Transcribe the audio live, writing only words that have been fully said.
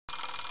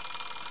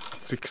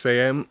It's 6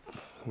 a.m.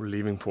 We're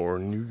leaving for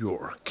New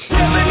York.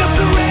 Giving up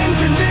the ring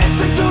to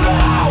listen to the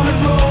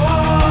howling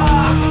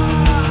roar.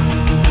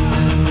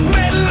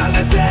 Middle of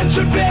the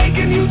tension,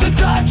 begging you to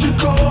touch and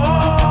go.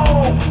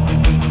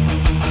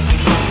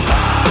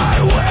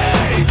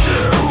 Highway to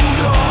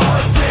the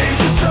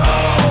danger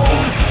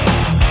zone.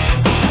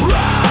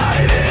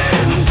 Right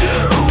into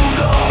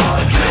the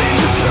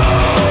danger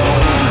zone.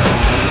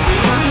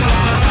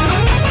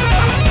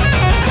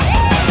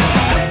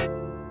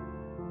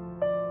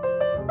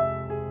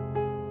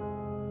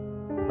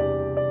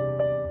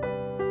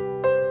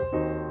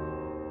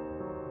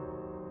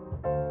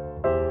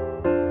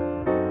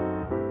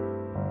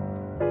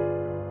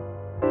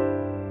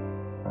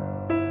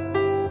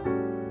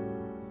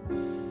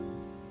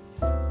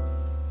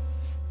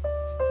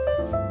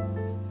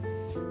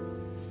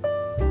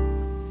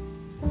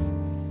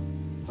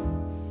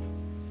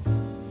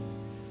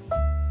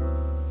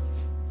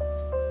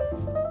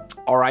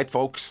 Alright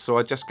folks, so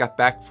I just got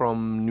back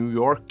from New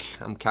York.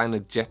 I'm kind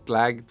of jet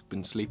lagged,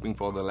 been sleeping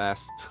for the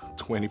last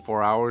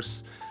 24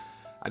 hours.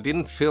 I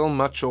didn't film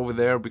much over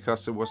there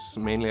because it was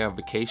mainly a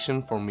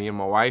vacation for me and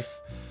my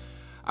wife.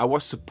 I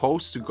was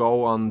supposed to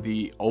go on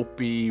the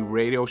Opie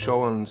radio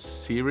show on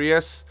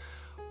Sirius,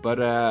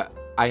 but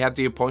I had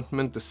the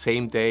appointment the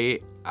same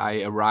day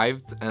I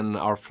arrived and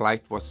our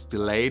flight was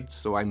delayed,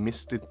 so I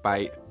missed it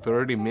by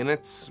 30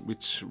 minutes,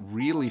 which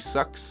really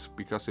sucks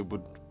because it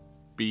would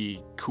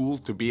be cool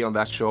to be on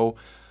that show,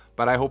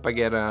 but I hope I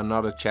get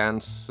another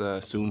chance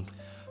soon.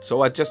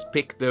 So I just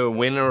picked the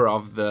winner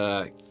of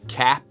the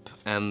cap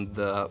and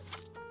the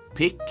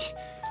pick.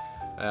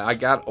 I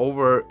got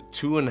over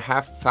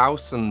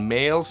 2,500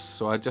 mails,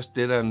 so I just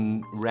did a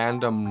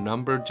random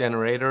number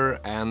generator,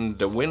 and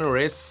the winner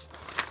is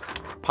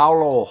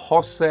Paulo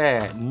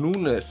José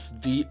Nunes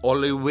de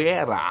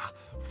Oliveira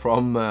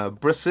from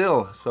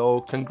Brazil. So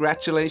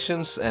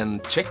congratulations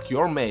and check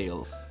your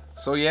mail.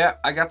 So yeah,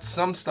 I got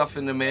some stuff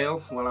in the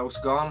mail while I was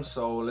gone,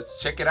 so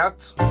let's check it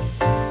out.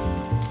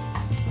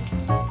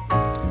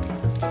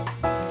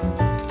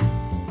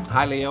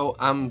 Hi Leo,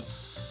 I'm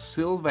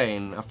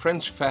Sylvain, a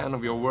French fan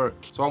of your work.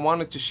 So I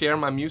wanted to share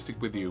my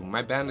music with you.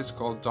 My band is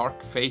called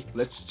Dark Fate.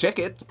 Let's check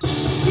it.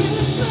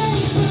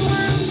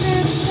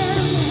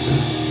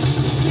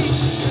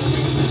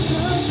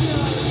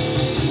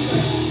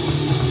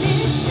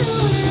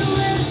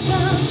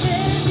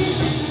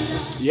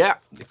 Yeah,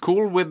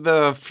 cool with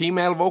the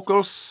female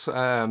vocals,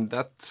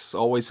 that's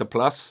always a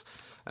plus.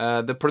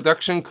 The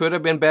production could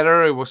have been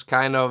better. It was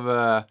kind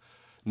of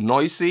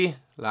noisy,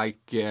 like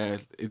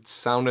it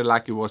sounded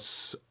like it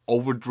was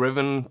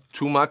overdriven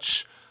too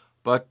much.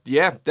 But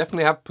yeah,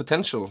 definitely have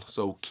potential,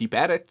 so keep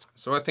at it.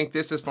 So I think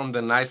this is from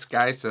the nice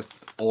guys at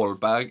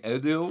Oltedal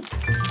Audio.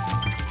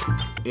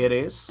 It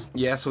is.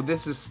 Yeah, so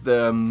this is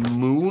the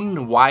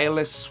Moon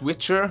wireless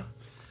switcher.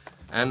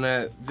 And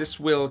this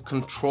will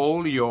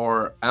control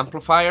your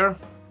amplifier.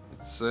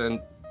 It's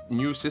a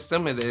new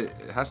system, it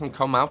hasn't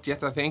come out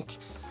yet, I think.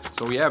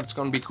 So yeah, it's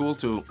gonna be cool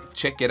to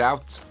check it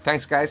out.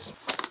 Thanks guys.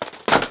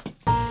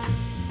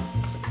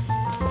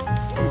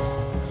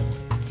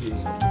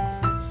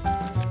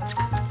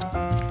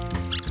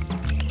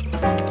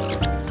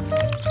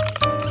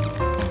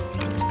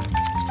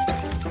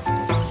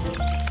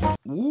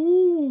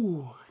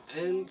 Ooh,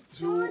 and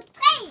two.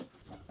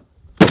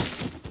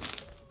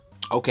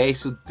 Okay,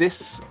 so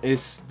this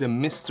is the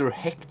Mr.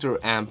 Hector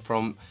amp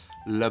from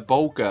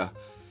Leboga,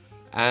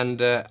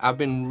 and I've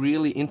been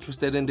really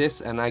interested in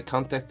this, and I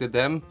contacted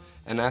them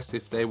and asked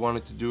if they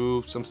wanted to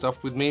do some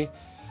stuff with me,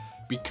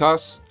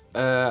 because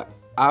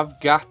I've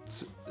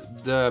got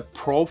the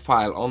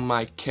profile on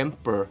my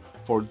Kemper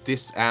for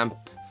this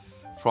amp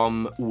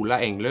from Ola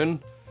Englund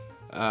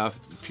a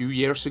few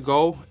years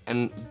ago,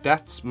 and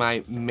that's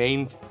my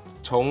main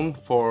tone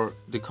for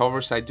the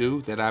covers I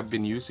do that I've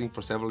been using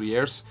for several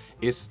years,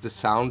 is the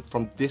sound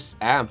from this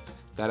amp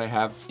that I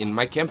have in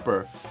my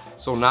Kemper.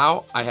 So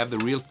now I have the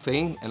real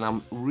thing, and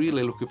I'm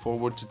really looking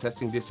forward to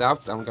testing this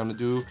out. I'm gonna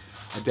do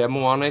a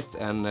demo on it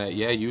and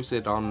yeah, use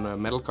it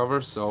on metal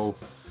covers. So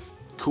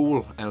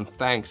cool, and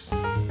thanks.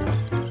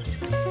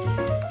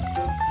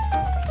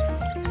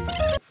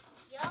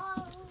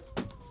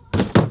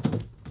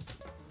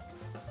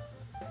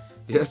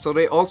 Yeah, so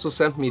they also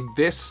sent me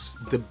this,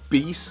 the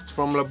Beast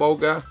from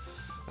Leboga,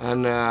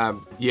 and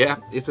yeah,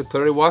 it's a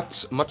 30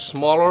 watts, much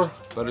smaller,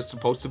 but it's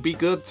supposed to be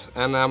good.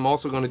 And I'm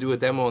also going to do a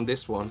demo on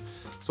this one.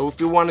 So if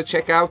you want to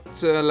check out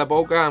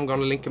Leboga, I'm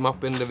going to link him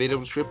up in the video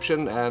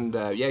description, and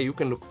yeah, you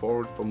can look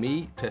forward for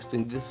me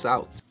testing this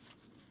out.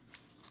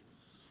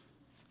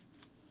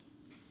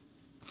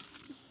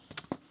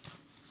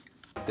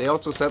 They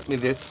also sent me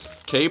this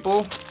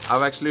cable.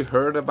 I've actually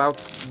heard about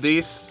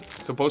these.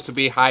 It's supposed to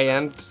be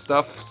high-end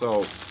stuff,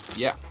 so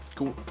yeah,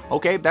 cool.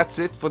 Okay, that's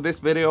it for this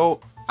video.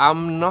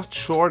 I'm not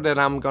sure that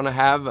I'm gonna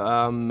have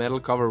a metal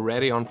cover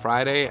ready on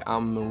Friday.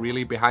 I'm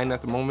really behind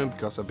at the moment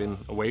because I've been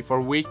away for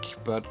a week,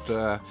 but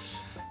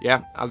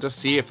yeah, I'll just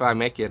see if I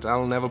make it.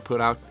 I'll never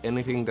put out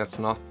anything that's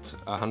not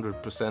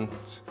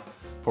 100%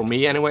 For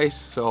me anyways,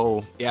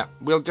 so yeah,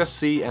 we'll just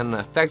see,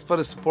 and thanks for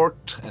the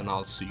support, and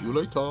I'll see you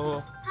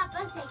later.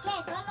 Pappa ser ikke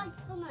helt langt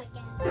på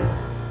Norge.